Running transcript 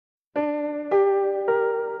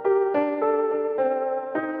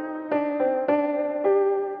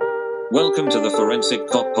Welcome to the Forensic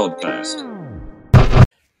Cop Podcast.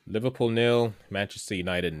 Liverpool 0, Manchester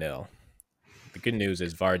United 0. The good news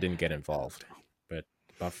is VAR didn't get involved. But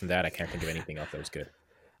apart from that, I can't think of anything else that was good.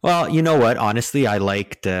 Well, you know what? Honestly, I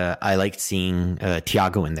liked seeing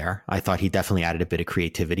Thiago in there. I thought he definitely added a bit of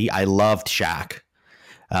creativity. I loved Shaq.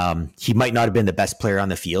 He might not have been the best player on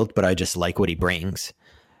the field, but I just like what he brings.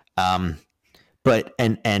 But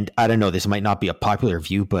I don't know, this might not be a popular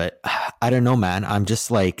view, but I don't know, man. I'm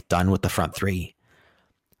just like done with the front three.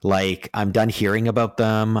 Like, I'm done hearing about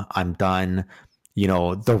them. I'm done,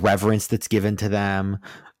 the reverence that's given to them.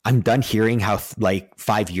 I'm done hearing how like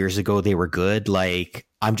 5 years ago they were good. Like,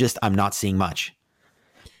 I'm not seeing much.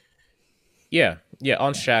 Yeah.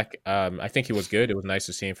 On Shaq, I think he was good. It was nice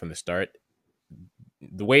to see him from the start.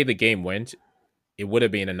 The way the game went, it would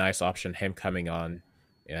have been a nice option, him coming on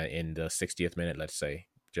in the 60th minute, let's say,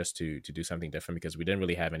 just to do something different, because we didn't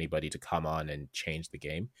really have anybody to come on and change the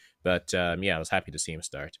game. But I was happy to see him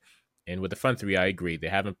start. And with the front three, I agree. They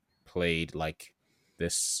haven't played like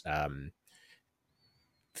this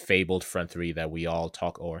fabled front three that we all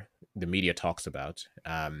talk, or the media talks about.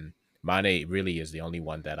 Mane really is the only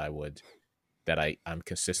one that I'm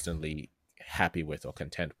consistently happy with or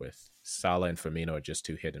content with. Salah and Firmino are just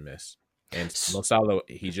too hit and miss. And Mo Salah,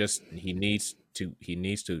 he needs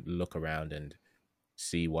to look around and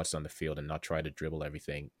see what's on the field and not try to dribble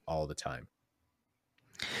everything all the time.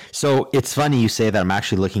 So it's funny you say that. I'm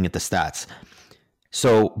actually looking at the stats.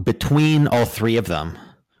 So between all three of them,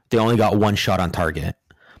 they only got one shot on target,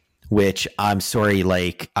 which I'm sorry,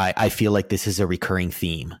 like I feel like this is a recurring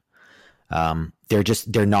theme.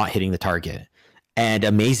 They're not hitting the target. And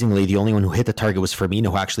amazingly, the only one who hit the target was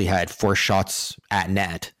Firmino, who actually had 4 shots at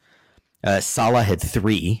net. Salah had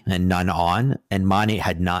 3 and none on, and Mane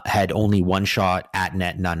had only 1 shot at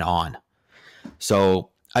net, none on.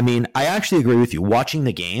 So, I mean, I actually agree with you. Watching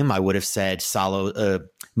the game, I would have said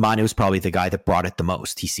Mane was probably the guy that brought it the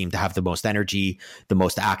most. He seemed to have the most energy, the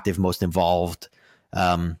most active, most involved.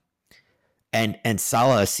 And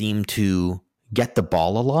Salah seemed to get the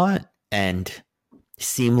ball a lot and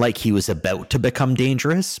seemed like he was about to become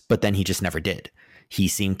dangerous, but then he just never did. He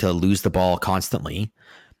seemed to lose the ball constantly.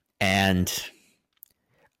 And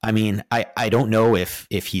I mean, I don't know if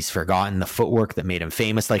he's forgotten the footwork that made him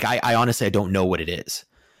famous. Like, I honestly, I don't know what it is,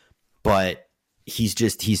 but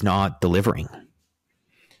he's not delivering.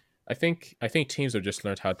 I think teams have just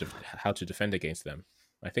learned how to defend against them.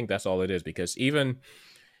 I think that's all it is, because even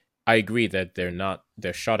I agree that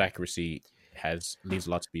their shot accuracy leaves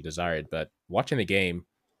a lot to be desired, but watching the game,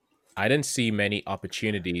 I didn't see many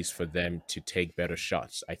opportunities for them to take better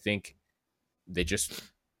shots. I think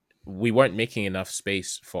we weren't making enough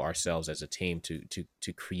space for ourselves as a team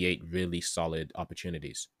to create really solid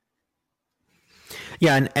opportunities.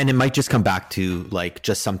 Yeah, and it might just come back to like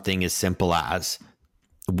just something as simple as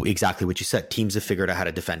exactly what you said. Teams have figured out how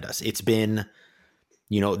to defend us. It's been,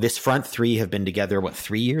 this front three have been together,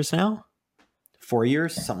 3 years now? 4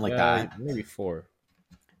 years? Something like that. Maybe 4.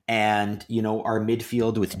 And, our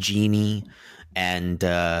midfield with Genie and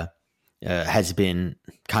has been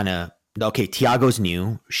kind of, okay, Thiago's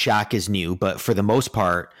new, Shaq is new, but for the most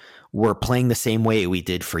part, we're playing the same way we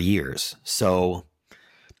did for years. So,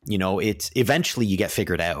 it's eventually you get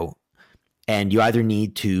figured out, and you either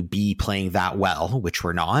need to be playing that well, which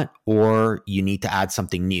we're not, or you need to add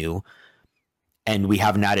something new. And we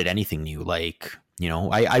haven't added anything new. Like,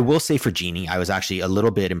 I will say for Genie, I was actually a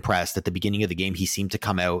little bit impressed at the beginning of the game. He seemed to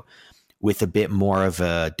come out with a bit more of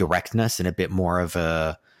a directness and a bit more of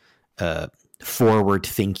a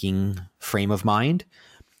forward-thinking frame of mind.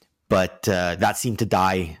 But that seemed to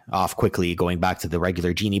die off quickly going back to the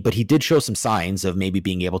regular Genie. But he did show some signs of maybe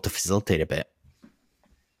being able to facilitate a bit.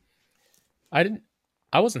 I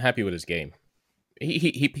wasn't happy with his game.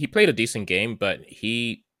 He played a decent game, but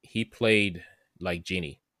he played like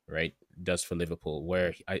Genie, right, does for Liverpool,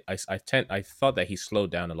 where I thought that he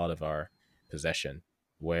slowed down a lot of our possession,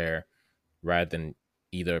 where rather than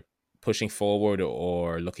either pushing forward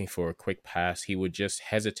or looking for a quick pass, he would just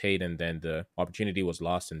hesitate, and then the opportunity was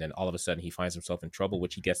lost, and then all of a sudden he finds himself in trouble,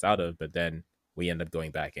 which he gets out of, but then we end up going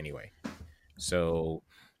back anyway. So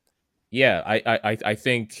yeah, I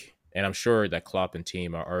think, and I'm sure that Klopp and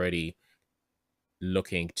team are already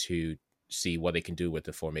looking to see what they can do with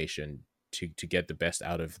the formation to get the best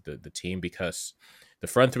out of the team, because the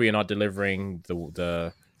front three are not delivering.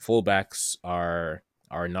 The fullbacks are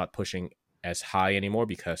not pushing as high anymore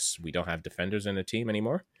because we don't have defenders in the team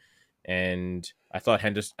anymore. And I thought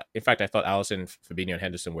Alisson, Fabinho, and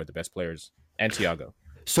Henderson were the best players, and Thiago.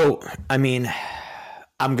 So, I mean,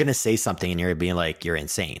 I'm going to say something and you're being like, you're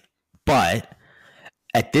insane. But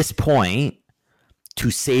at this point,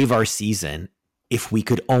 to save our season, if we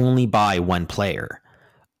could only buy one player,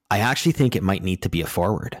 I actually think it might need to be a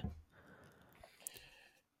forward.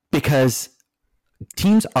 Because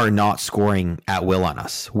teams are not scoring at will on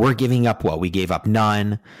us. We're giving up what? We gave up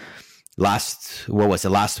none. Last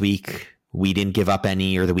week? We didn't give up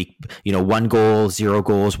any, or the week, 1 goal, 0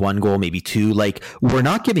 goals, 1 goal, maybe 2. Like, we're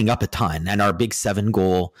not giving up a ton. And our big 7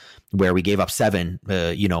 goal where we gave up 7,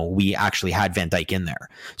 we actually had Van Dijk in there.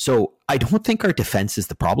 So I don't think our defense is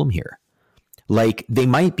the problem here. Like, they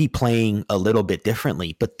might be playing a little bit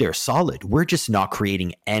differently, but they're solid. We're just not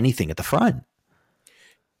creating anything at the front.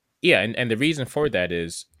 Yeah, and the reason for that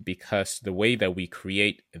is because the way that we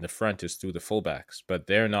create in the front is through the fullbacks, but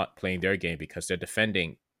they're not playing their game because they're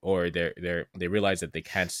defending, or they realize that they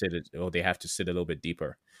can't sit it, or they have to sit a little bit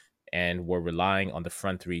deeper, and we're relying on the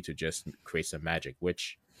front three to just create some magic,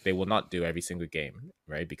 which they will not do every single game,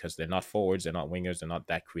 right? Because they're not forwards, they're not wingers, they're not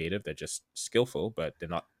that creative. They're just skillful, but they're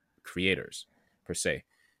not creators per se.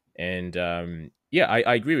 And I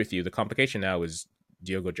agree with you. The complication now is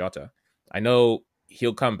Diogo Jota. I know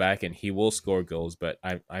he'll come back and he will score goals, but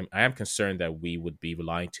I am concerned that we would be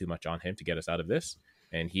relying too much on him to get us out of this,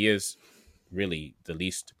 and he is really the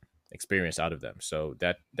least experienced out of them. So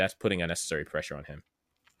that's putting unnecessary pressure on him.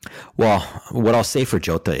 Well, what I'll say for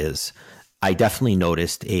Jota is I definitely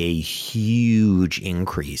noticed a huge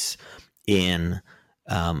increase in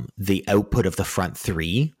the output of the front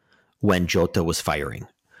three when Jota was firing.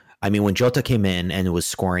 I mean, when Jota came in and was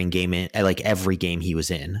scoring like every game he was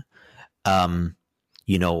in,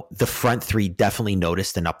 the front three definitely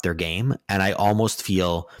noticed and upped their game. And I almost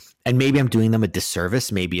feel, and maybe I'm doing them a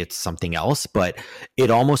disservice, maybe it's something else, but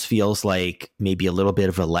it almost feels like maybe a little bit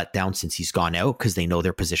of a letdown since he's gone out because they know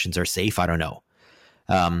their positions are safe. I don't know.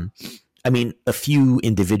 I mean, a few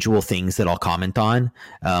individual things that I'll comment on.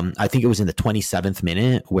 I think it was in the 27th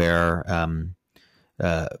minute where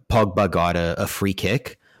Pogba got a free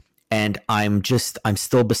kick. And I'm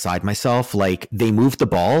still beside myself. Like, they moved the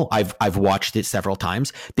ball. I've watched it several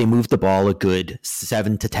times. They moved the ball a good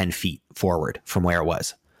 7 to 10 feet forward from where it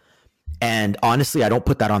was. And honestly, I don't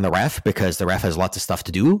put that on the ref because the ref has lots of stuff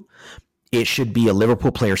to do. It should be a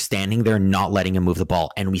Liverpool player standing there, not letting him move the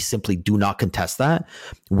ball. And we simply do not contest that.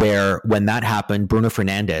 When that happened, Bruno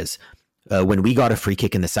Fernandes, when we got a free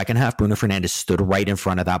kick in the second half, Bruno Fernandes stood right in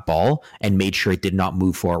front of that ball and made sure it did not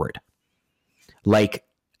move forward. Like,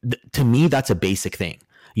 to me, that's a basic thing.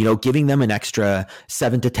 Giving them an extra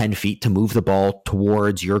 7 to 10 feet to move the ball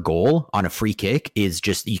towards your goal on a free kick is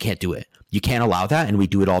just, you can't do it. You can't allow that, and we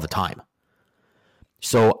do it all the time.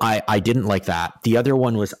 So I didn't like that. The other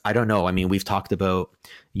one was, I don't know. I mean, we've talked about,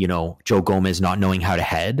 Joe Gomez not knowing how to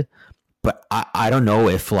head, but I don't know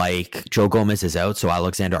if, like, Joe Gomez is out, so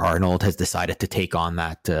Alexander-Arnold has decided to take on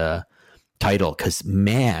that title. Because,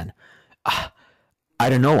 man, I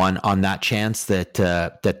don't know, on that chance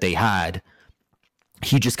that they had,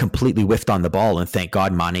 he just completely whiffed on the ball, and thank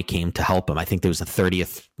God Mane came to help him. I think there was the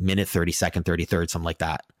 30th minute, 32nd, 33rd, something like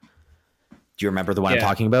that. Do you remember the one I'm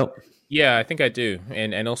talking about? Yeah, I think I do.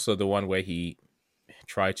 And also the one where he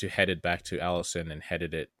tried to head it back to Alisson and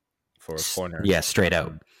headed it for a corner. Yeah, straight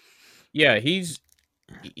out. Yeah,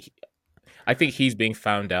 I think he's being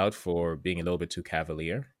found out for being a little bit too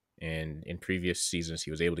cavalier. And in previous seasons,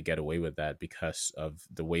 he was able to get away with that because of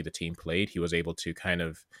the way the team played. He was able to kind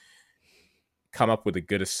of come up with a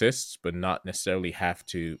good assists, but not necessarily have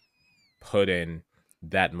to put in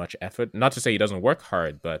that much effort. Not to say he doesn't work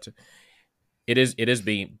hard, but it is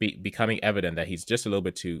becoming evident that he's just a little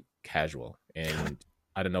bit too casual. And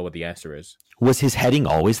I don't know what the answer is. Was his heading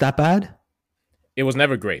always that bad? It was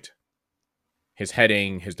never great. His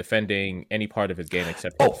heading, his defending, any part of his game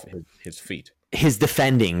except his feet. His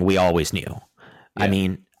defending, we always knew. Yeah. I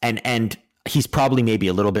mean, and he's probably maybe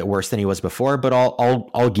a little bit worse than he was before, but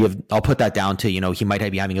I'll put that down to, he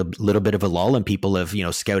might be having a little bit of a lull and people have,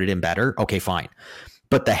 scouted him better. Okay, fine.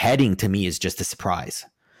 But the heading to me is just a surprise.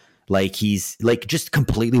 Like, he's like just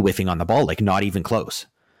completely whiffing on the ball, like not even close.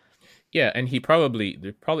 Yeah, and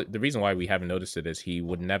the reason why we haven't noticed it is he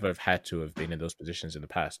would never have had to have been in those positions in the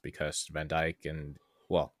past because Van Dijk and,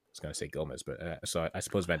 well, I was going to say Gomez, but so I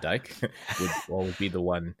suppose Van Dijk would always be the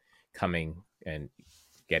one coming and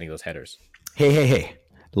getting those headers. Hey.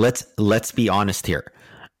 Let's be honest here.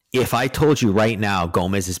 If I told you right now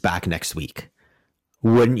Gomez is back next week,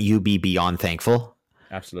 wouldn't you be beyond thankful?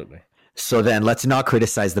 Absolutely. So then let's not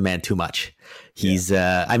criticize the man too much. He's,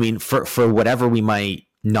 I mean, for whatever we might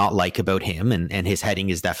not like about him, and his heading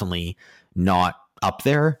is definitely not up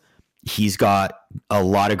there, he's got a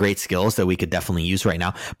lot of great skills that we could definitely use right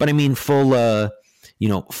now. But I mean, full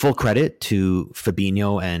credit to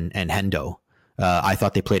Fabinho and Hendo. I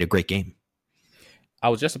thought they played a great game. I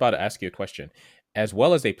was just about to ask you a question. As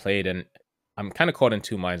well as they played, and I'm kind of caught in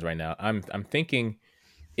two minds right now. I'm thinking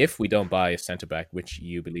if we don't buy a center back, which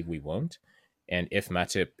you believe we won't, and if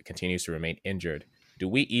Matip continues to remain injured, do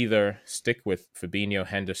we either stick with Fabinho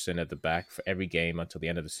Henderson at the back for every game until the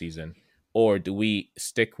end of the season, or do we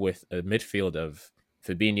stick with a midfield of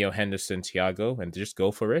Fabinho, Henderson, Thiago, and just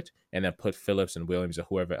go for it, and then put Phillips and Williams or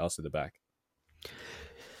whoever else at the back?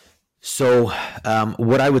 So,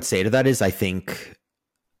 what I would say to that is, I think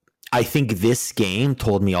this game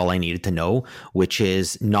told me all I needed to know, which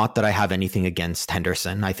is not that I have anything against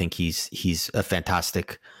Henderson. I think he's a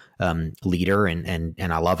fantastic leader, and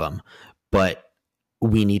I love him, but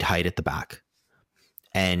we need height at the back,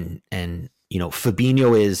 and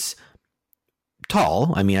Fabinho is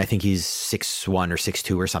tall. I mean, I think he's 6'1" or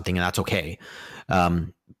 6'2" or something, and that's okay.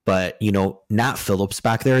 But Nat Phillips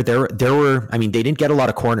back there were. I mean, they didn't get a lot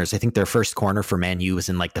of corners. I think their first corner for Man U was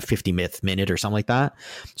in like the 50th minute or something like that.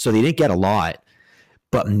 So they didn't get a lot.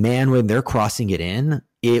 But man, when they're crossing it in,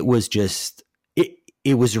 it was just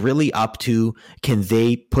it was really up to, can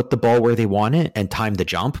they put the ball where they want it and time the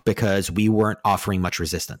jump, because we weren't offering much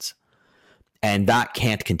resistance. And that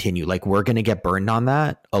can't continue. Like, we're going to get burned on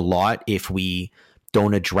that a lot if we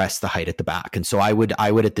don't address the height at the back. And so I would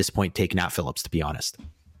at this point take Nat Phillips, to be honest.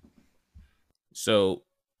 So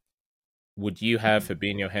would you have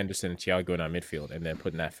Fabinho, Henderson, and Thiago in our midfield, and then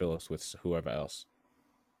put Nat Phillips with whoever else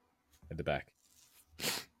at the back?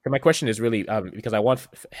 And my question is really because I want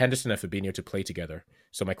Henderson and Fabinho to play together.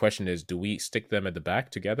 So my question is, do we stick them at the back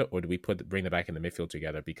together, or do we bring them back in the midfield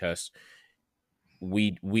together? Because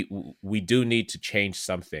we do need to change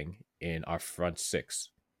something in our front six,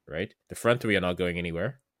 right? The front three are not going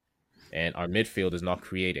anywhere, and our midfield is not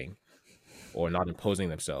creating or not imposing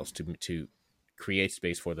themselves to create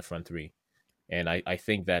space for the front three. And I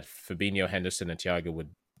think that Fabinho, Henderson, and Thiago would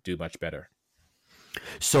do much better.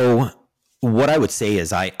 So what I would say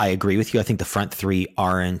is I agree with you. I think the front three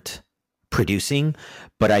aren't producing,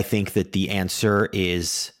 but I think that the answer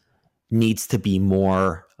needs to be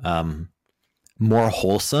more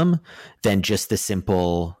wholesome than just the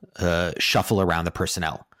simple shuffle around the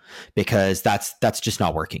personnel, because that's just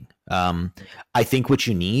not working. I think what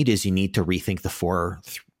you need is you need to rethink the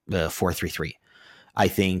 4-3-3. I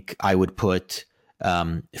think I would put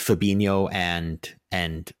Fabinho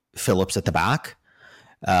and Phillips at the back.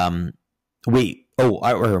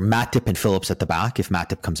 Or Matip and Phillips at the back if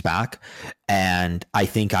Matip comes back, and I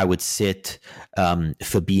think I would sit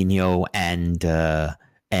Fabinho and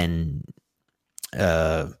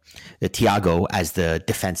Thiago as the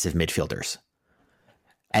defensive midfielders.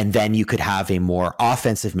 And then you could have a more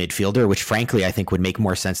offensive midfielder, which frankly I think would make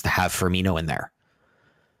more sense to have Firmino in there.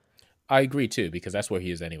 I agree too, because that's where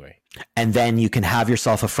he is anyway. And then you can have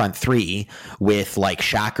yourself a front three with like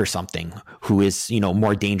Shaq or something, who is,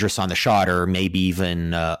 more dangerous on the shot, or maybe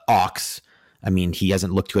even Ox. I mean, he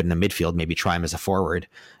hasn't looked good in the midfield. Maybe try him as a forward,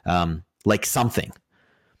 like something.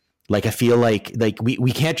 Like, I feel like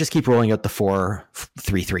we can't just keep rolling out the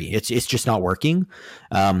 4-3-3. It's just not working.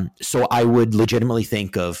 So I would legitimately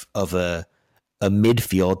think of a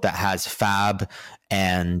midfield that has Fab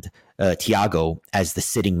and Thiago as the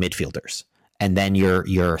sitting midfielders, and then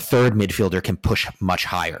your third midfielder can push much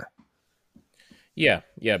higher. Yeah,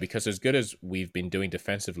 because as good as we've been doing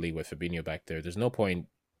defensively with Fabinho back there's no point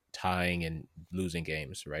tying and losing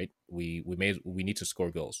games, right? We need to score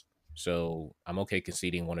goals. So I'm okay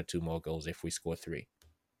conceding 1 or 2 more goals if we score 3.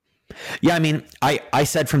 Yeah, I mean, I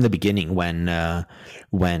said from the beginning when Van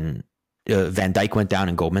Dijk went down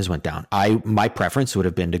and Gomez went down, my preference would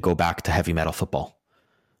have been to go back to heavy metal football.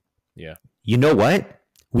 Yeah. You know what?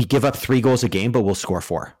 We give up 3 goals a game, but we'll score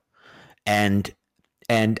 4. And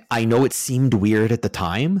I know it seemed weird at the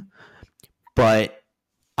time, but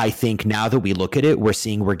I think now that we look at it, we're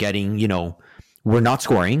seeing we're getting, we're not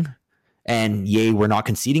scoring, and we're not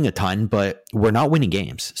conceding a ton, but we're not winning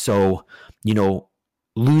games. So,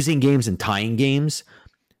 losing games and tying games,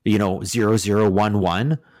 0-0,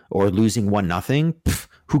 1-1, or losing 1-0,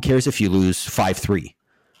 who cares if you lose 5-3?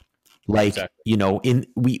 Like, exactly.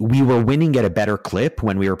 We were winning at a better clip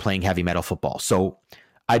when we were playing heavy metal football. So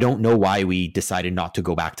I don't know why we decided not to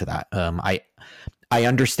go back to that. I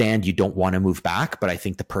understand you don't want to move back, but I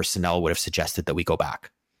think the personnel would have suggested that we go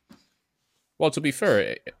back. Well, to be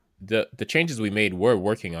fair, the changes we made were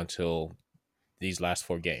working until these last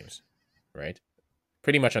 4 games, right?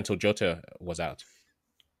 Pretty much until Jota was out.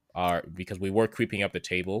 Because we were creeping up the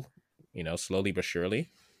table, slowly but surely.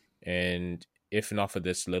 And if not for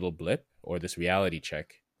this little blip or this reality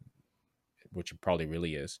check, which it probably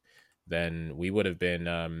really is, then we would have been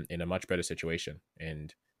in a much better situation.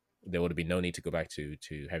 And there would be no need to go back to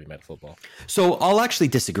heavy metal football. So I'll actually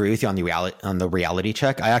disagree with you on the reality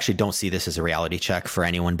check. I actually don't see this as a reality check for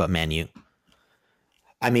anyone but Man U.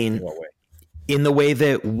 I mean, In what way? in the way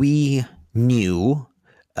that we knew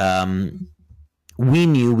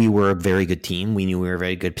we were a very good team. We knew we were a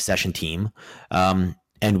very good possession team.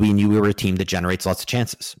 And we knew we were a team that generates lots of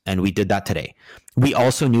chances. And we did that today. We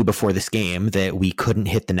also knew before this game that we couldn't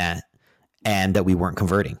hit the net and that we weren't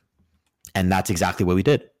converting. And that's exactly what we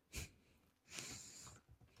did.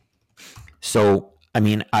 So, I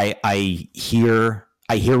mean, I hear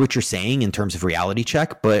what you're saying in terms of reality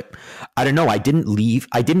check, but I don't know. I didn't leave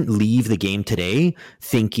the game today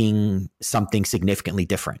thinking something significantly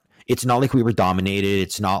different. It's not like we were dominated.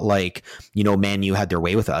 It's not like, Man U had their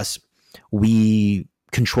way with us. We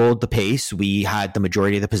controlled the pace. We had the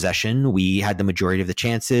majority of the possession. We had the majority of the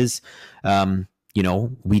chances.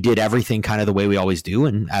 We did everything kind of the way we always do.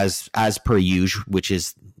 And as per usual, which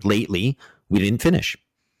is lately, we didn't finish.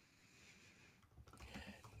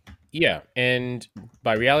 Yeah, and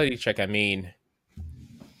by reality check, I mean,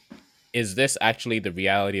 is this actually the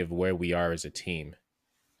reality of where we are as a team?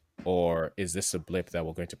 Or is this a blip that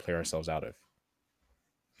we're going to play ourselves out of?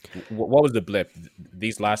 What was the blip?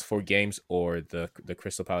 These last 4 games or the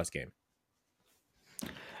Crystal Palace game?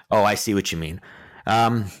 Oh, I see what you mean.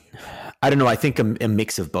 I don't know. I think a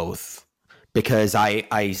mix of both, because I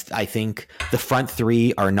think the front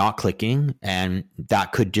 3 are not clicking, and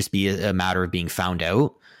that could just be a matter of being found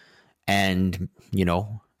out. And,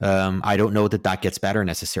 I don't know that gets better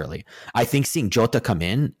necessarily. I think seeing Jota come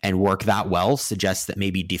in and work that well suggests that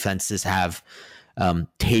maybe defenses have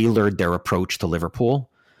tailored their approach to Liverpool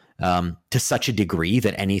to such a degree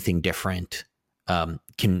that anything different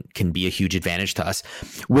can be a huge advantage to us,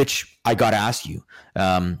 which I got to ask you.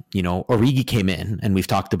 Origi came in, and we've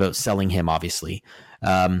talked about selling him, obviously.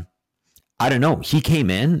 I don't know. He came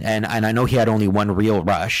in, and I know he had only one real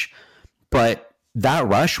rush, but that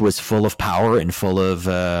rush was full of power and full of,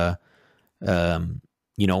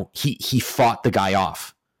 he fought the guy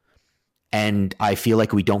off. And I feel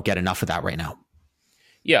like we don't get enough of that right now.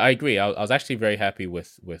 Yeah, I agree. I was actually very happy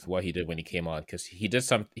with what he did when he came on, because he did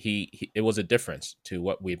it was a difference to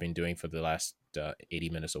what we've been doing for the last 80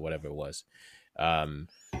 minutes or whatever it was.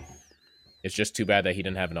 It's just too bad that he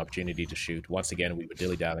didn't have an opportunity to shoot. Once again, we were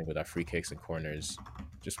dilly-dallying with our free kicks and corners.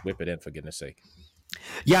 Just whip it in, for goodness sake.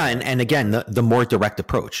 Yeah, and again, the more direct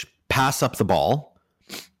approach, pass up the ball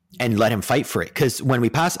and let him fight for it. Because when we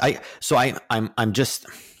pass, I just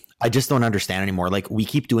don't understand anymore. Like, we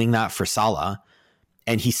keep doing that for Salah,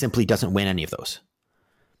 and he simply doesn't win any of those.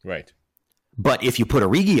 Right. But if you put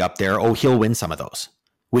Origi up there, he'll win some of those,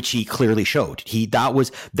 which he clearly showed. That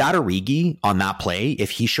Origi on that play,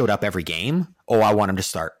 if he showed up every game, I want him to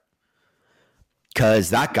start. Because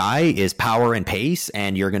that guy is power and pace,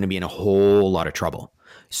 and you're going to be in a whole lot of trouble.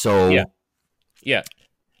 So, yeah.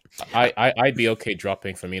 I'd be okay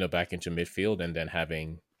dropping Firmino back into midfield and then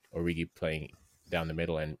having Origi playing down the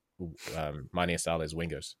middle and Mane and Salah as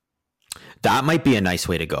wingers. That might be a nice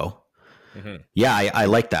way to go. Mm-hmm. Yeah, I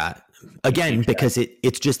like that. Again, because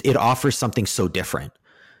it offers something so different.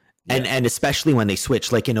 Yeah. And especially when they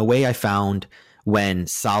switch. Like, in a way, I found when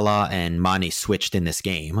Salah and Mane switched in this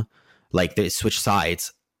game, like they switched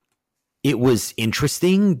sides, it was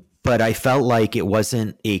interesting, but I felt like it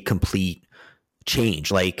wasn't a complete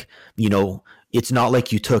change. Like, it's not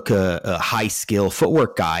like you took a high skill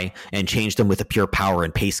footwork guy and changed him with a pure power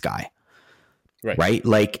and pace guy. Right?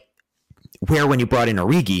 Like, where when you brought in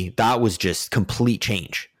Origi, that was just complete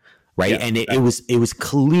change. Right. Yeah, and it was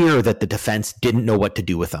clear that the defense didn't know what to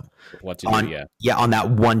do with them. On that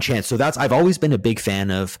one chance. So I've always been a big fan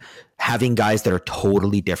of having guys that are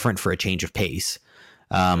totally different for a change of pace.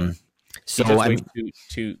 So I'm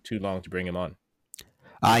too long to bring him on.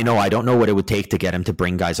 I know. I don't know what it would take to get him to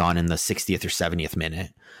bring guys on in the 60th or 70th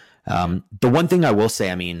minute. The one thing I will say,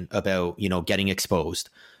 about, getting exposed,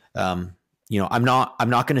 I'm not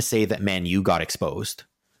going to say that Man U got exposed.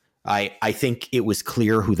 I think it was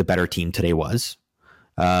clear who the better team today was.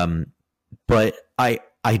 But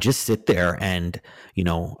I just sit there and,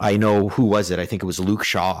 I know, who was it? I think it was Luke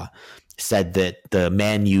Shaw said that the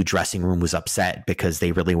Man U dressing room was upset because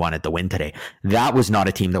they really wanted to win today. That was not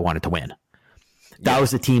a team that wanted to win. That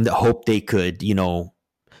was a team that hoped they could,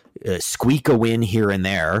 squeak a win here and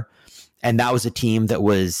there. And that was a team that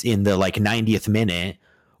was in the 90th minute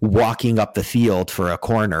walking up the field for a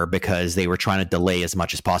corner because they were trying to delay as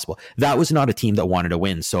much as possible. That was not a team that wanted to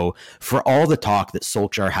win. So for all the talk that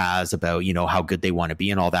Solskjaer has about, how good they want to be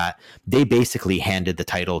and all that, they basically handed the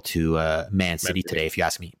title to Man City today, if you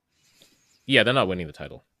ask me. Yeah, they're not winning the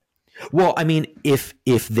title. Well, if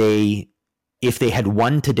they if they had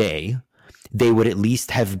won today, they would at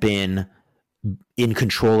least have been in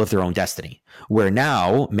control of their own destiny. Where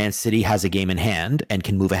now Man City has a game in hand and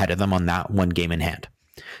can move ahead of them on that one game in hand.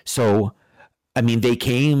 So, I mean, they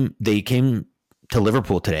came to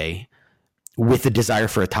Liverpool today with a desire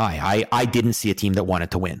for a tie. I didn't see a team that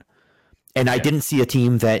wanted to win. And I didn't see a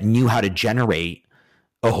team that knew how to generate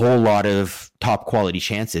a whole lot of top quality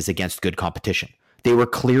chances against good competition. They were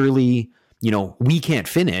clearly, we can't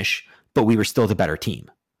finish, but we were still the better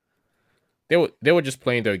team. They were just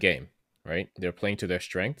playing their game, right? They're playing to their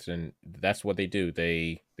strengths, and that's what they do.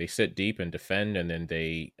 They sit deep and defend, and then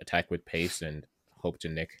they attack with pace and hope to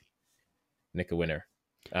nick a winner.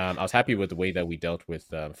 I was happy with the way that we dealt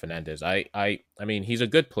with Fernandes. I mean, he's a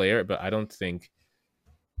good player, but I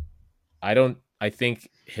think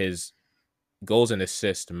his goals and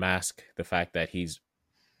assists mask the fact that he's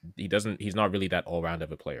not really that all round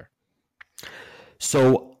of a player.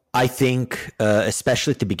 So I think,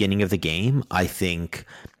 especially at the beginning of the game, I think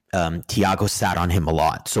Thiago sat on him a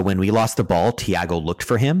lot. So when we lost the ball, Thiago looked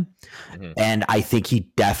for him. Mm-hmm. And I think he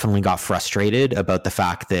definitely got frustrated about the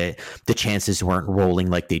fact that the chances weren't rolling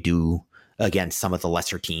like they do against some of the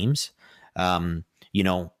lesser teams.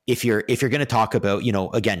 If you're going to talk about,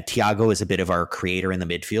 again, Thiago is a bit of our creator in the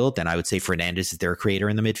midfield, and I would say Fernandes is their creator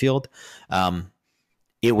in the midfield.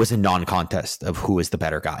 It was a non-contest of who is the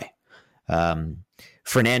better guy.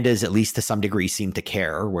 Fernandes, at least to some degree, seemed to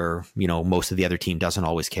care, where, most of the other team doesn't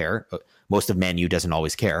always care. Most of Man U doesn't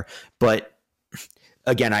always care. But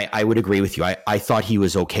again, I would agree with you. I thought he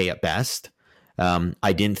was okay at best.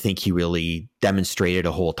 I didn't think he really demonstrated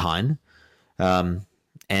a whole ton. And,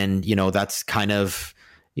 that's kind of,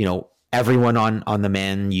 everyone on the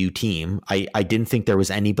Man U team. I didn't think there was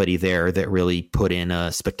anybody there that really put in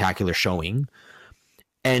a spectacular showing.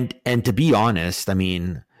 And to be honest, I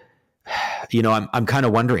mean, I'm kind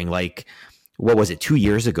of wondering, like, what was it, 2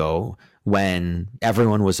 years ago when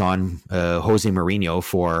everyone was on Jose Mourinho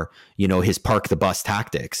for, his park the bus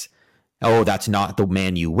tactics. Oh, that's not the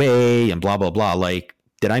Man U way and blah, blah, blah. Like,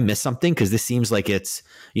 did I miss something? Because this seems like it's,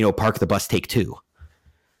 park the bus take two.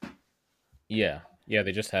 Yeah,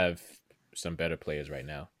 they just have some better players right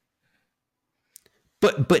now.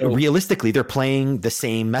 But realistically, they're playing the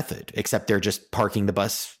same method, except they're just parking the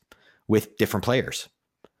bus with different players.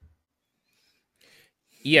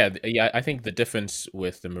 Yeah, I think the difference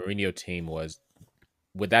with the Mourinho team was,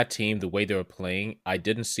 with that team, the way they were playing, I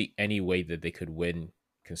didn't see any way that they could win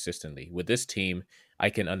consistently. With this team,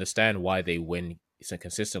 I can understand why they win so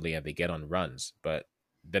consistently and they get on runs, but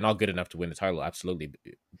they're not good enough to win the title, absolutely.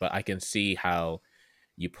 But I can see how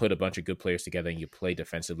you put a bunch of good players together and you play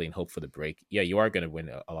defensively and hope for the break. Yeah, you are going to win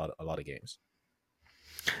a lot of games.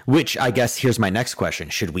 Which, I guess, here's my next question.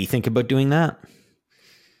 Should we think about doing that?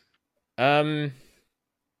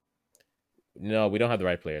 No, we don't have the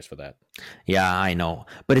right players for that. Yeah, I know.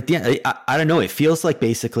 But at the end, I don't know. It feels like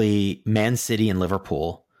basically Man City and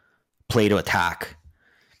Liverpool play to attack.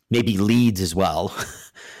 Maybe Leeds as well.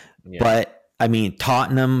 Yeah. But, I mean,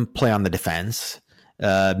 Tottenham play on the defense.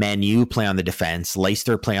 Man U play on the defense.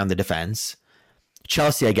 Leicester play on the defense.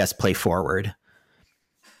 Chelsea, I guess, play forward.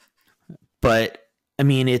 But, I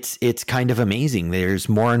mean, it's kind of amazing. There's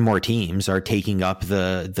more and more teams are taking up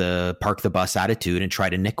the park the bus attitude and try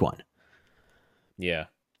to nick one. Yeah.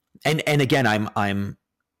 And again, I'm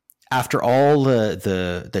after all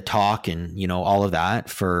the talk and, all of that,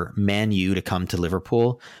 for Man U to come to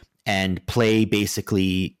Liverpool and play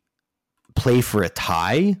for a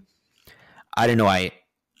tie. I don't know. I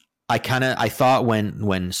thought when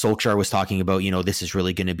Solskjaer was talking about, this is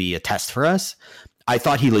really going to be a test for us, I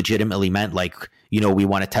thought he legitimately meant like, we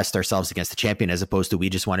want to test ourselves against the champion, as opposed to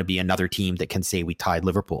we just want to be another team that can say we tied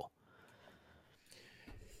Liverpool.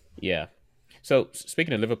 Yeah. So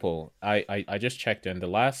speaking of Liverpool, I just checked in the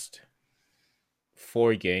last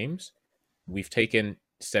 4 games, we've taken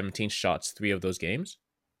 17 shots 3 of those games,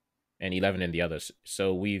 and 11 in the others.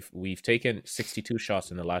 So we've taken 62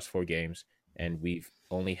 shots in the last 4 games, and we've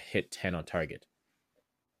only hit 10 on target.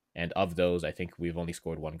 And of those, I think we've only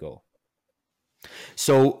scored 1 goal.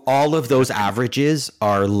 So all of those averages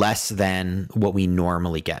are less than what we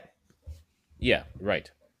normally get. Yeah,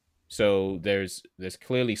 right. So there's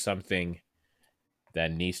clearly something that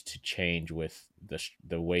needs to change with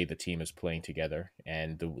the way the team is playing together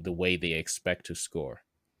and the way they expect to score.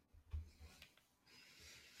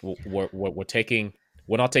 We're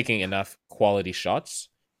not taking enough quality shots,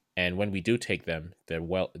 and when we do take them, they're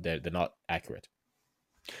not accurate.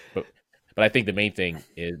 But I think the main thing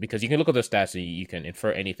is, because you can look at the stats and you can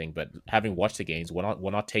infer anything, but having watched the games, we're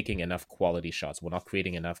not taking enough quality shots. We're not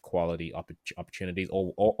creating enough quality opportunities,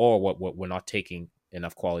 or we're not taking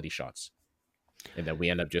enough quality shots. and then we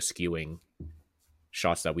end up just skewing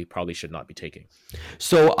shots that we probably should not be taking.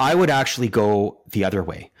 So I would actually go the other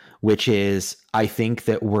way, which is I think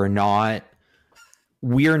that we're not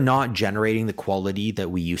generating the quality that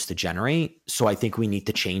we used to generate. So I think we need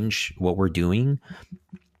to change what we're doing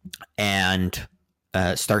and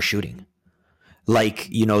start shooting. Like,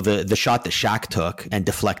 the shot that Shaq took and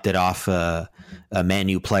deflected off a Man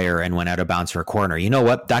U player and went out of bounds for a corner. You know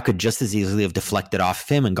what? That could just as easily have deflected off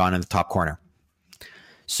him and gone in the top corner.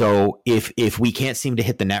 So if we can't seem to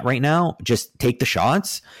hit the net right now, just take the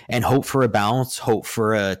shots and hope for a bounce, hope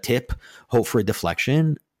for a tip, hope for a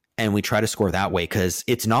deflection, and we try to score that way, because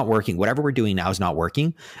it's not working. Whatever we're doing now is not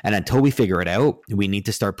working. And until we figure it out, we need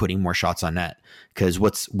to start putting more shots on net, because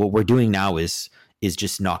what we're doing now is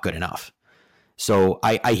just not good enough. So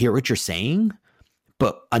I hear what you're saying,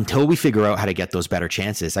 but until we figure out how to get those better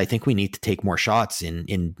chances, I think we need to take more shots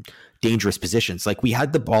in dangerous positions. Like, we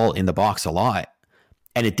had the ball in the box a lot,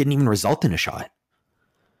 and it didn't even result in a shot.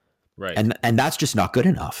 Right. And that's just not good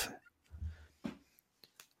enough.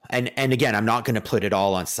 And again, I'm not going to put it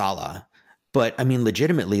all on Salah, but I mean,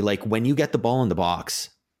 legitimately, like, when you get the ball in the box,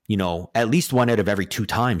 at least 1 out of every 2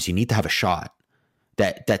 times, you need to have a shot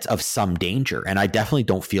that's of some danger. And I definitely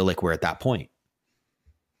don't feel like we're at that point.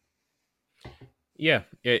 Yeah,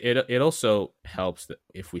 it also helps that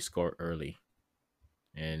if we score early.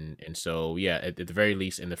 And so, yeah, at the very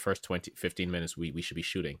least, in the first 15 minutes, we should be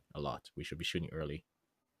shooting a lot. We should be shooting early.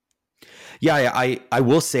 Yeah, I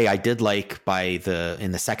will say I did like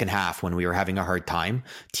in the second half, when we were having a hard time,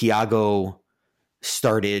 Thiago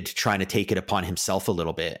started trying to take it upon himself a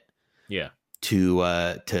little bit. Yeah.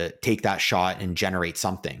 To take that shot and generate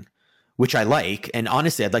something, which I like. And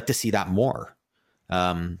honestly, I'd like to see that more.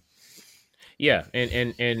 Yeah,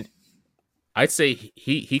 and I'd say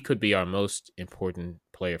he could be our most important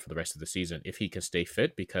player for the rest of the season if he can stay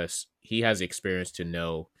fit, because he has the experience to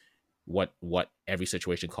know what every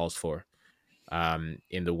situation calls for,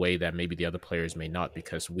 in the way that maybe the other players may not,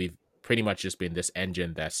 because we've pretty much just been this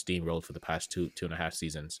engine that steamrolled for the past two and a half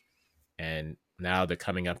seasons, and now they're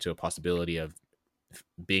coming up to a possibility of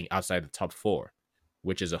being outside the top 4,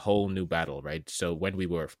 which is a whole new battle, right? So when we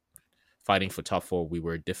were fighting for top 4, we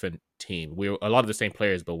were a different team. We were a lot of the same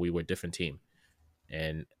players, but we were a different team.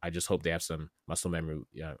 And I just hope they have some muscle memory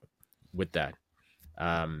with that.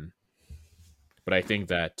 But I think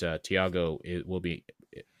that Thiago will be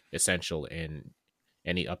essential in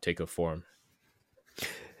any uptake of form.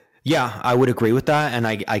 Yeah, I would agree with that. And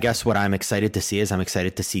I guess what I'm excited to see is I'm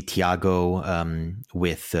excited to see Thiago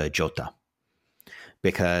with Jota,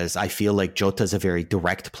 because I feel like Jota is a very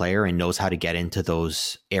direct player and knows how to get into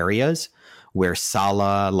those areas where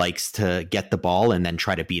Salah likes to get the ball and then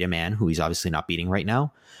try to beat a man who he's obviously not beating right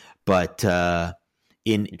now. But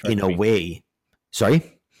in a way,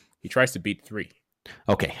 sorry? He tries to beat 3.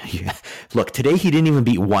 Okay. Look, today he didn't even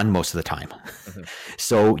beat 1 most of the time. Mm-hmm.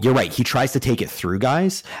 So you're right. He tries to take it through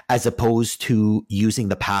guys, as opposed to using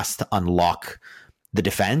the pass to unlock the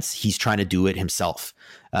defense. He's trying to do it himself.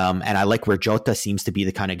 And I like where Jota seems to be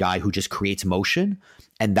the kind of guy who just creates motion,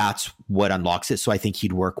 and that's what unlocks it. So I think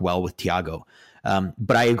he'd work well with Thiago.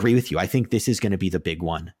 But I agree with you. I think this is going to be the big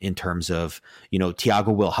one in terms of,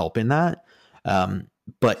 Thiago will help in that.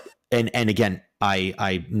 But again,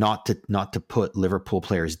 I not to put Liverpool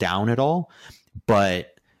players down at all,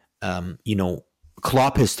 but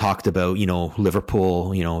Klopp has talked about,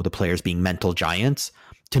 Liverpool, the players being mental giants.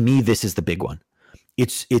 To me, this is the big one.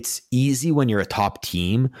 It's easy when you're a top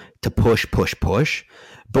team to push,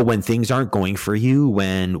 but when things aren't going for you,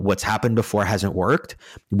 when what's happened before hasn't worked,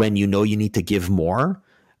 when you need to give more,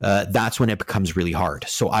 that's when it becomes really hard.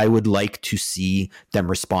 So I would like to see them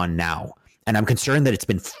respond now. And I'm concerned that it's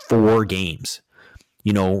been 4 games.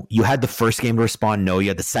 You had the first game to respond. No, you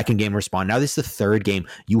had the second game to respond. Now this is the third game.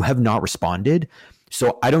 You have not responded.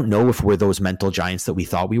 So I don't know if we're those mental giants that we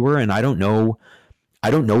thought we were. And I don't know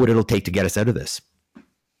what it'll take to get us out of this.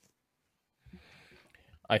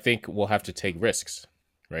 I think we'll have to take risks,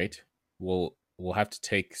 right? We'll have to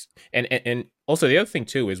take, and also the other thing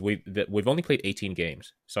too is we've only played 18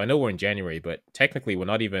 games. So I know we're in January, but technically we're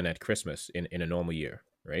not even at Christmas in a normal year,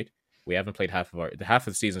 right? We haven't played half of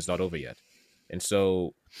the season's not over yet. And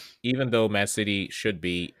so even though Man City should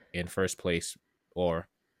be in first place, or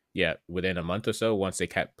within a month or so, once they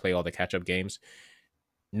play all the catch-up games,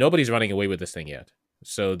 nobody's running away with this thing yet.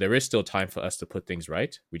 So there is still time for us to put things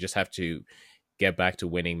right. We just have to get back to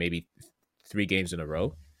winning maybe 3 games in a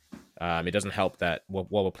row. It doesn't help that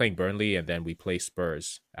we're playing Burnley and then we play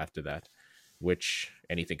Spurs after that, which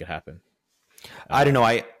anything could happen. I don't know.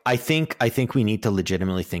 I think we need to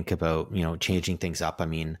legitimately think about, changing things up. I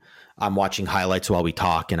mean, I'm watching highlights while we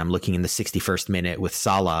talk, and I'm looking in the 61st minute with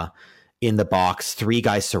Salah in the box, three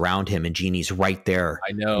guys surround him, and Genie's right there.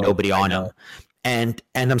 I know. Nobody on him. And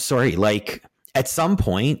I'm sorry, like at some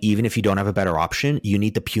point, even if you don't have a better option, you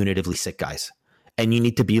need to punitively sit guys. And you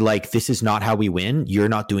need to be like, this is not how we win. You're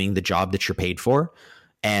not doing the job that you're paid for.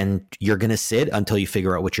 And you're going to sit until you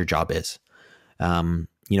figure out what your job is. And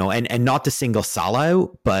not to single Salah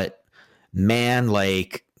out, but man,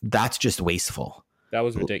 like that's just wasteful. That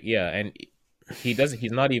was ridiculous. Yeah. And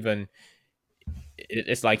he's not even,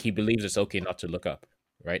 it's like he believes it's okay not to look up.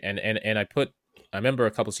 Right. And I remember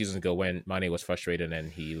a couple seasons ago when Mane was frustrated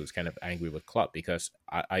and he was kind of angry with Klopp because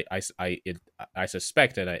I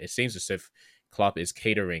suspect that it seems as if Klopp is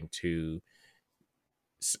catering to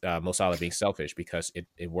Mo Salah being selfish because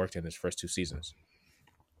it worked in his first two seasons,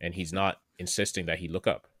 and he's not insisting that he look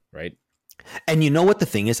up, right? And you know what the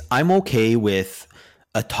thing is? I'm okay with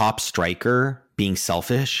a top striker being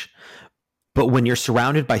selfish, but when you're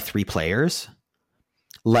surrounded by three players,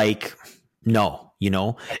 like no,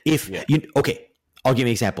 okay, I'll give you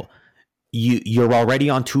an example. You're already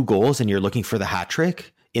on 2 goals and you're looking for the hat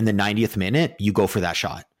trick in the 90th minute. You go for that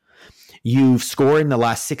shot. You've scored in the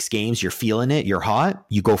last 6 games. You're feeling it. You're hot.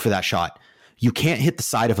 You go for that shot. You can't hit the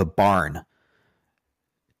side of a barn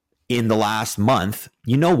in the last month.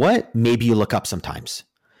 You know what? Maybe you look up sometimes.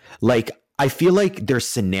 Like, I feel like there's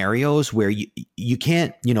scenarios where you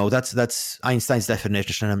can't, that's Einstein's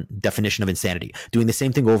definition of insanity. Doing the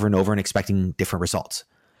same thing over and over and expecting different results.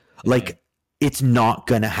 Like, it's not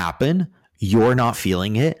going to happen. You're not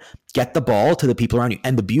feeling it. Get the ball to the people around you.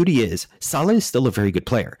 And the beauty is, Salah is still a very good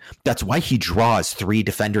player. That's why he draws 3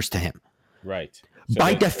 defenders to him. Right. So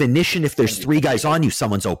by definition, if there's 3 guys on you,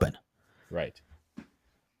 someone's open. Right.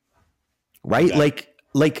 Right? Exactly.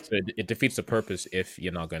 Like so it defeats the purpose if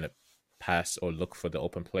you're not going to pass or look for the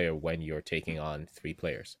open player when you're taking on 3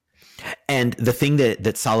 players. And the thing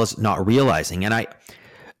that Salah's not realizing, and I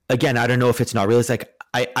don't know if it's not realized, like,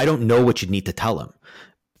 I don't know what you need to tell him.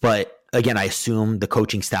 But again, I assume the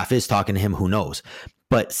coaching staff is talking to him. Who knows?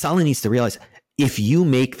 But Salah needs to realize if you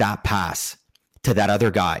make that pass to that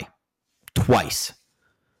other guy twice,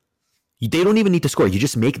 they don't even need to score. You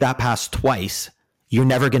just make that pass twice. You're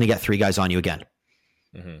never going to get 3 guys on you again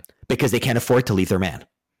because they can't afford to leave their man.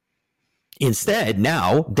 Instead,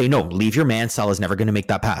 now they know, leave your man. Salah's never going to make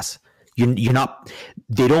that pass. You're not.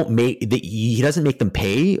 They don't make. He doesn't make them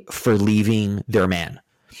pay for leaving their man.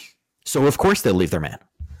 So of course they'll leave their man,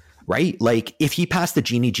 right? Like if he passed the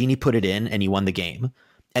Genie put it in and he won the game,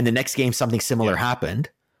 and the next game something similar happened.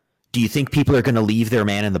 Do you think people are going to leave their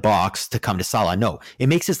man in the box to come to Salah? No. It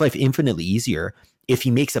makes his life infinitely easier if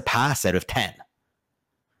he makes a pass out of 10.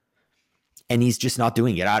 And he's just not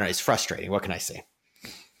doing it. I don't know. It's frustrating. What can I say?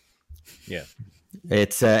 Yeah.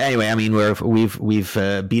 It's anyway. I mean, we've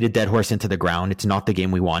beat a dead horse into the ground. It's not the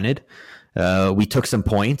game we wanted. We took some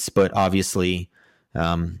points, but obviously,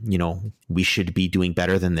 we should be doing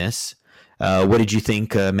better than this. What did you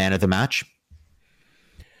think, man of the match?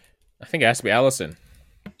 I think it has to be Alisson,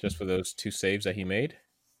 just for those 2 saves that he made.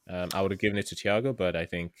 I would have given it to Thiago, but I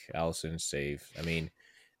think Alisson's save. I mean,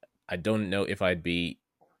 I don't know if I'd be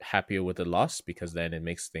happier with the loss because then it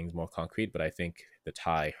makes things more concrete. But I think the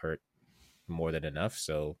tie hurt more than enough.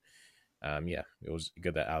 So, it was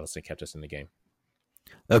good that Alisson kept us in the game.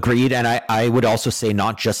 Agreed. And I would also say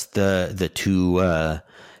not just the 2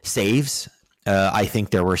 saves. I think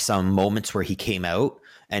there were some moments where he came out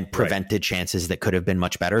and prevented chances that could have been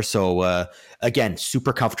much better. So again,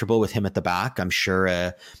 super comfortable with him at the back. I'm sure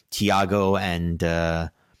Thiago and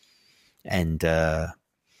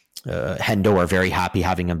Hendo are very happy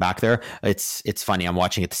having him back there. It's funny. I'm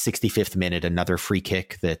watching at the 65th minute, another free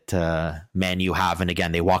kick that Man U have. And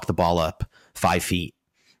again, they walk the ball up 5 feet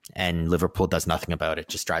and Liverpool does nothing about it.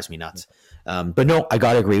 Just drives me nuts. But no, I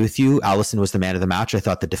got to agree with you. Alisson was the man of the match. I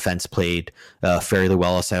thought the defense played fairly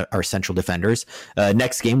well as our central defenders.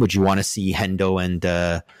 Next game, would you want to see Hendo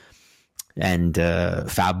and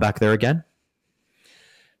Fab back there again?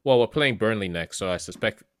 Well, we're playing Burnley next, so I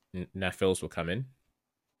suspect Nat Phillips will come in.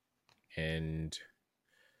 And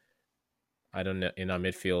I don't know, in our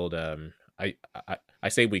midfield, I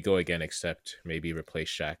say we go again, except maybe replace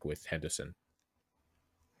Shaq with Henderson.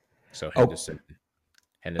 So Henderson,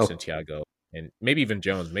 Thiago, and maybe even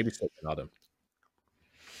Jones, maybe Adam.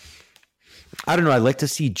 I don't know. I'd like to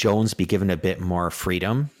see Jones be given a bit more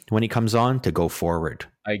freedom when he comes on to go forward.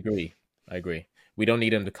 I agree. We don't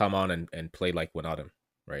need him to come on and play like Wijnaldum,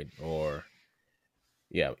 right? Or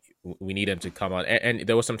yeah, we need him to come on. And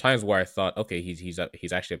there was some times where I thought, okay, he's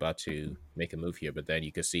actually about to make a move here, but then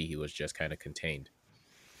you could see he was just kind of contained.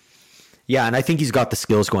 Yeah, and I think he's got the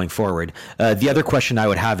skills going forward. The other question I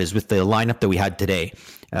would have is with the lineup that we had today,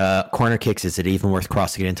 corner kicks, is it even worth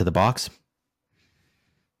crossing it into the box?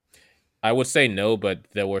 I would say no, but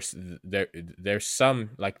there's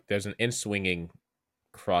some, like, there's an in swinging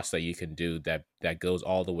cross that you can do that goes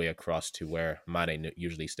all the way across to where Mane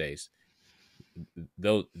usually stays.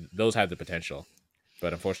 Those have the potential,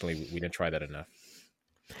 but unfortunately we didn't try that enough.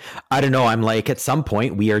 I don't know. I'm like, at some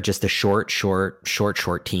point we are just a short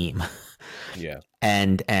team. Yeah.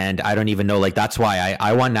 And I don't even know, like, that's why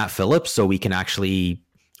I want Nat Phillips so we can actually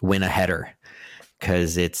win a header,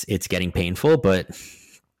 because it's getting painful. But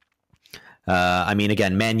I mean,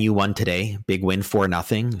 again, Man U won today, big win,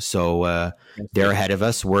 4-0. So they're ahead of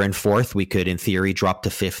us. We're in fourth. We could, in theory, drop to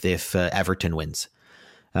fifth if Everton wins.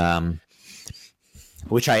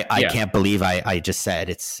 Which I can't believe I just said.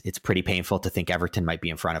 It's pretty painful to think Everton might be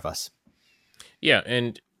in front of us. Yeah,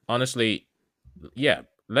 and honestly, yeah,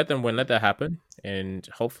 let them win, let that happen, and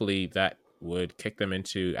hopefully that would kick them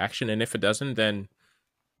into action. And if it doesn't, then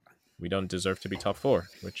we don't deserve to be top four,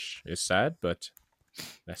 which is sad, but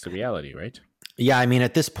that's the reality, right? Yeah, I mean,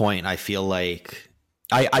 at this point, I feel like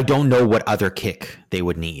I don't know what other kick they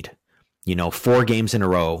would need. 4 games in a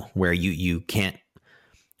row where you can't.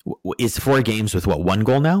 Is 4 games with what, 1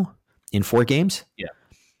 goal now in 4 games? Yeah.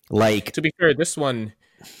 Like, to be fair, this one,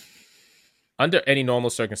 under any normal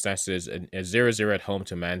circumstances, a 0-0 at home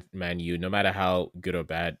to Man U, no matter how good or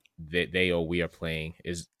bad they or we are playing,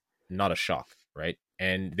 is not a shock, right?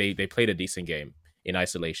 And they played a decent game in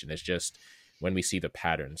isolation. It's just when we see the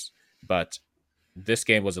patterns. But this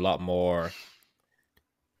game was a lot more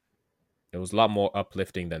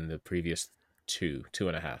uplifting than the previous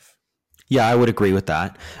 2.5. Yeah, I would agree with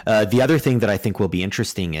that. The other thing that I think will be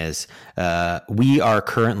interesting is we are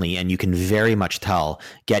currently, and you can very much tell,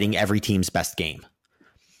 getting every team's best game.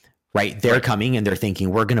 Right? They're coming and they're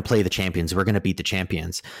thinking, we're going to play the champions. We're going to beat the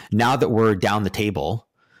champions. Now that we're down the table,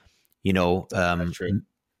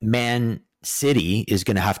 Man City is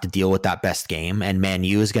going to have to deal with that best game, and Man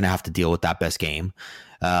U is going to have to deal with that best game.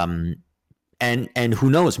 And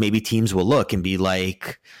who knows, maybe teams will look and be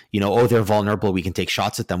like, oh, they're vulnerable, we can take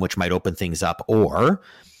shots at them, which might open things up. Or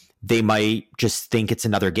they might just think it's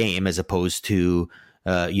another game as opposed to,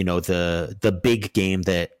 the big game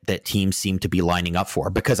that teams seem to be lining up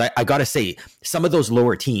for. Because I got to say, some of those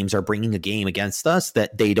lower teams are bringing a game against us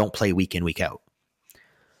that they don't play week in, week out.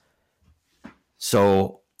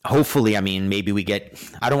 So hopefully, I mean, maybe we get,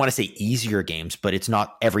 I don't want to say easier games, but it's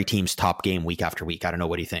not every team's top game week after week. I don't know.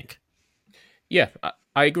 What do you think? Yeah,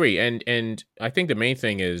 I agree. And I think the main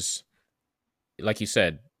thing is, like you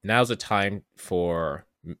said, now's the time for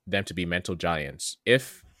them to be mental giants.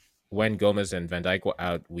 If when Gomez and Van Dijk were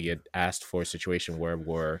out, we had asked for a situation where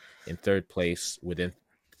we're in third place within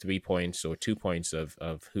 3 points or 2 points of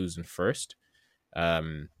who's in first,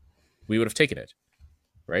 we would have taken it,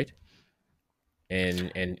 right?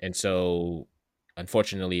 And so,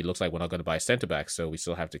 unfortunately, it looks like we're not going to buy a center back, so we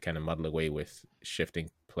still have to kind of muddle away with shifting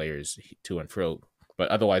players to and fro. But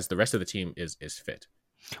otherwise, the rest of the team is fit.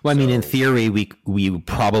 Well, I mean, in theory, we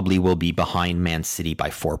probably will be behind Man City by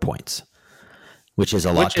 4 points, which is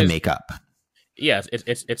a lot to make up. Yeah,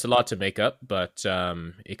 it's a lot to make up, but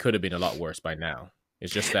it could have been a lot worse by now.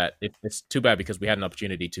 It's just that it's too bad because we had an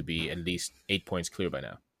opportunity to be at least 8 points clear by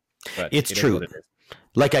now. But it's true.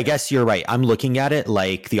 Like, I guess you're right. I'm looking at it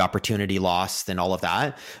like the opportunity lost and all of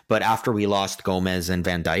that. But after we lost Gomez and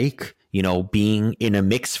Van Dijk, being in a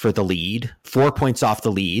mix for the lead, 4 points off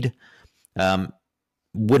the lead,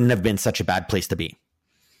 wouldn't have been such a bad place to be.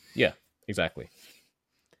 Yeah, exactly.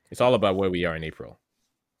 It's all about where we are in April.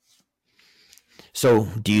 So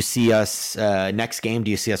do you see us next game?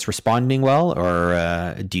 Do you see us responding well,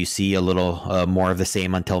 or do you see a little more of the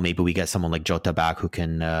same until maybe we get someone like Jota back who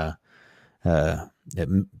can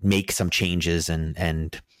make some changes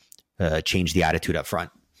and change the attitude up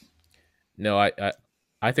front? No,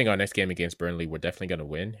 I think our next game against Burnley, we're definitely going to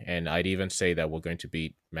win. And I'd even say that we're going to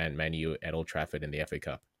beat Man U at Old Trafford in the FA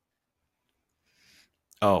Cup.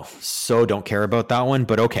 Oh, so don't care about that one,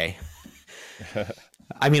 but okay.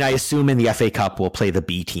 I mean, I assume in the FA Cup we'll play the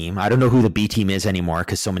B team. I don't know who the B team is anymore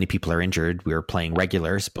because so many people are injured. We were playing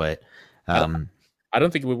regulars, but I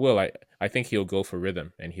don't think we will. I think he'll go for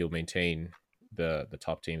rhythm and he'll maintain the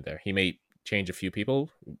top team there. He may change a few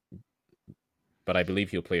people, but I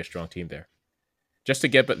believe he'll play a strong team there, just to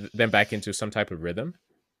get them back into some type of rhythm.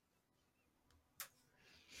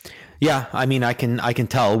 Yeah, I mean, I can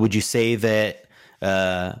tell. Would you say that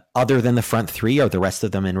other than the front three, are the rest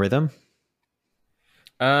of them in rhythm?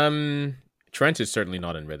 Trent is certainly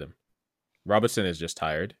not in rhythm. Robertson is just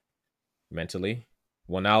tired mentally.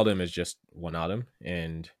 Wijnaldum is just Wijnaldum,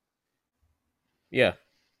 and yeah.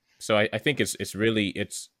 So I think it's really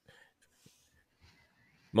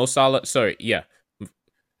Mo Salah. Sorry, yeah,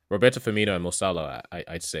 Roberto Firmino and Mo Salah.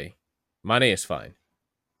 I'd say Mane is fine.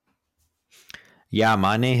 Yeah,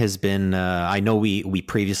 Mane has been. I know we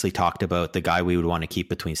previously talked about the guy we would want to keep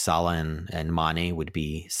between Salah and Mane would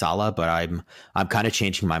be Salah, but I'm kind of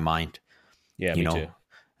changing my mind. Yeah, me too.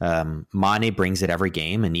 Mane brings it every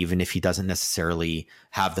game, and even if he doesn't necessarily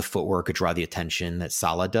have the footwork or draw the attention that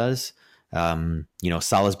Salah does,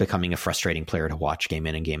 Salah's becoming a frustrating player to watch game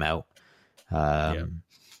in and game out. And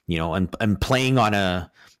playing on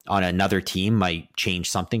another team might change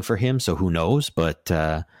something for him, so who knows? But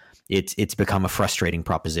it's become a frustrating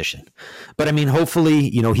proposition. But I mean, hopefully,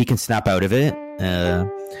 he can snap out of it.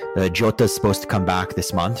 Jota's supposed to come back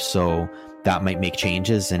this month, so that might make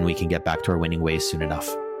changes and we can get back to our winning ways soon enough.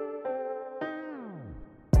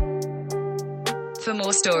 For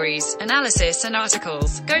more stories, analysis, and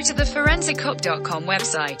articles, go to theforensichook.com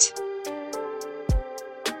website.